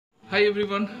Hi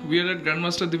everyone, we are at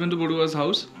Grandmaster Dibyendu Barua's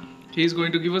house. He is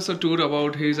going to give us a tour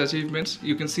about his achievements.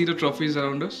 You can see the trophies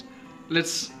around us.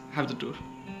 Let's have the tour.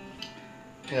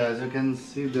 Yeah, as you can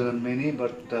see, there are many,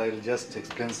 but I'll just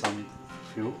explain some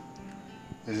few.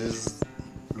 This is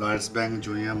Lloyds Bank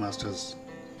Junior Masters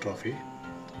Trophy,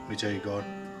 which I got.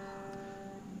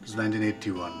 It was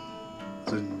 1981.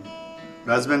 So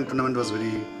Lloyds Bank tournament was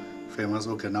very famous.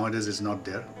 Okay, nowadays it's not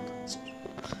there.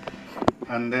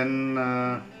 And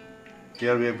then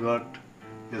here we have got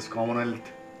this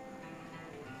Commonwealth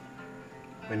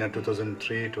winner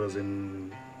 2003. It was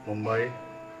in Mumbai.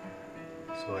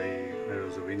 So I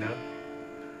was a winner.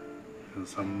 And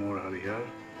some more are here.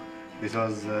 This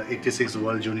was 86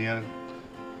 World Junior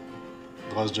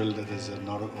Gosdal, that is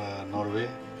Norway.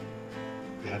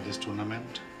 We had this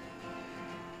tournament.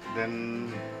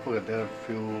 Then there are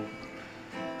few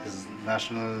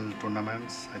national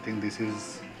tournaments. I think this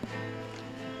is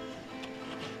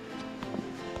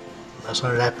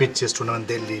National Rapid Chess Tournament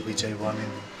Delhi, which I won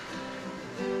in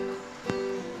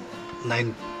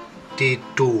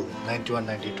 91,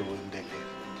 92 in Delhi.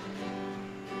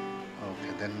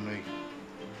 Okay, then we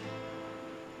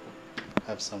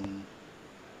have some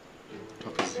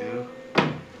trophies here.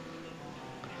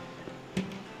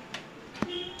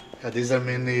 Yeah, these are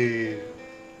mainly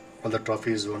all the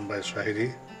trophies won by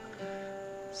Shahid.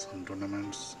 Some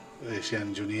tournaments,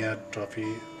 Asian Junior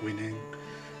Trophy winning,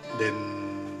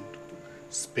 then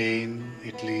Spain,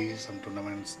 Italy, some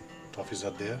tournaments, trophies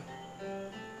are there.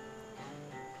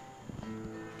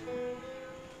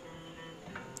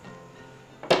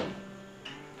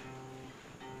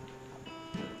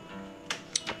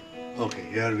 Okay,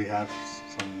 here we have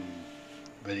some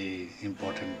very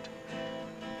important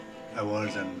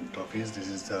awards and trophies. This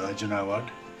is the Arjuna Award,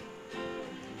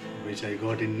 which I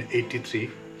got in '83.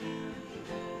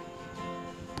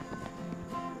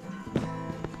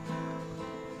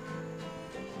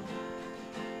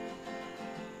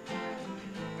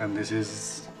 And this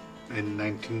is in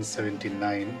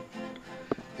 1979.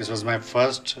 This was my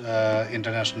first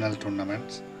international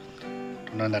tournament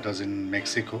that was in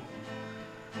Mexico.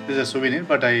 This is a souvenir,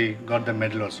 but I got the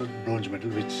medal also, bronze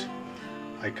medal, which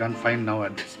I can't find now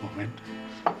at this moment.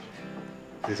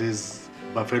 This is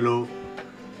Buffalo,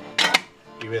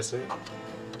 USA,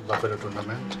 Buffalo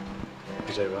tournament,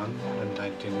 which I won in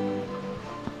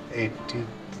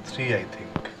 1983, I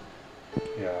think.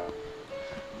 Yeah,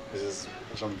 this is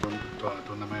some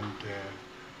tournament.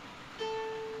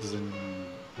 This is in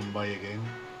Mumbai again,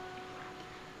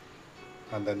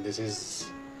 and then this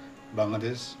is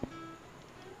Bangladesh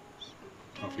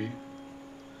trophy.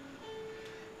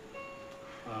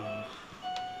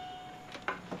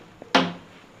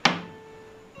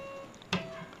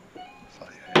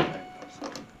 Sorry,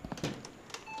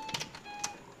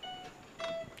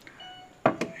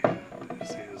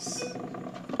 this is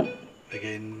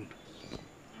again.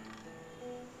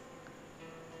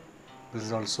 This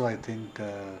is also, I think,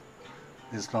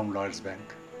 this is from Lloyds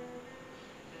Bank.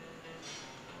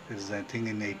 This is, I think,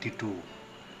 in '82,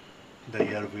 the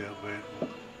year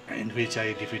in which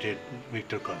I defeated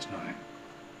Victor Kosnoy.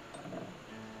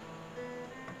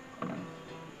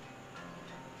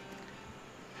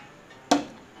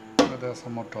 So there are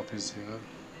some more trophies here.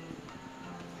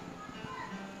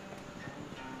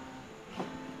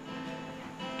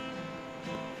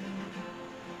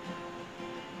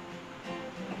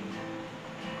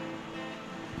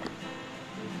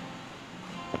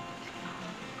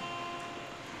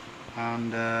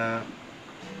 And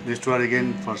these two are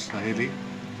again for Shahid.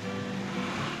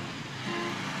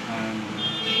 And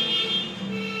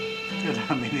there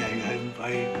are many, I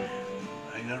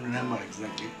don't remember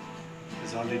exactly.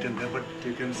 It's all written there, but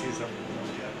you can see some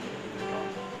here.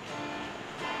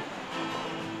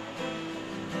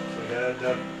 So there are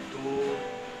two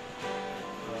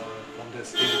from the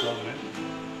state government.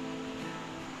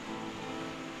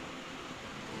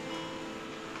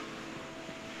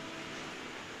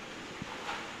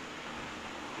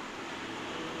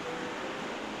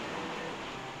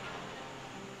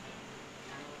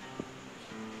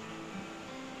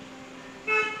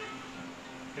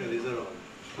 Yeah, these are all.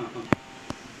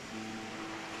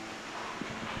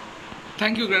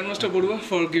 Thank you, Grandmaster Barua,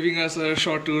 for giving us a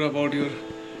short tour about your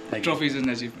trophies and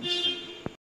achievements.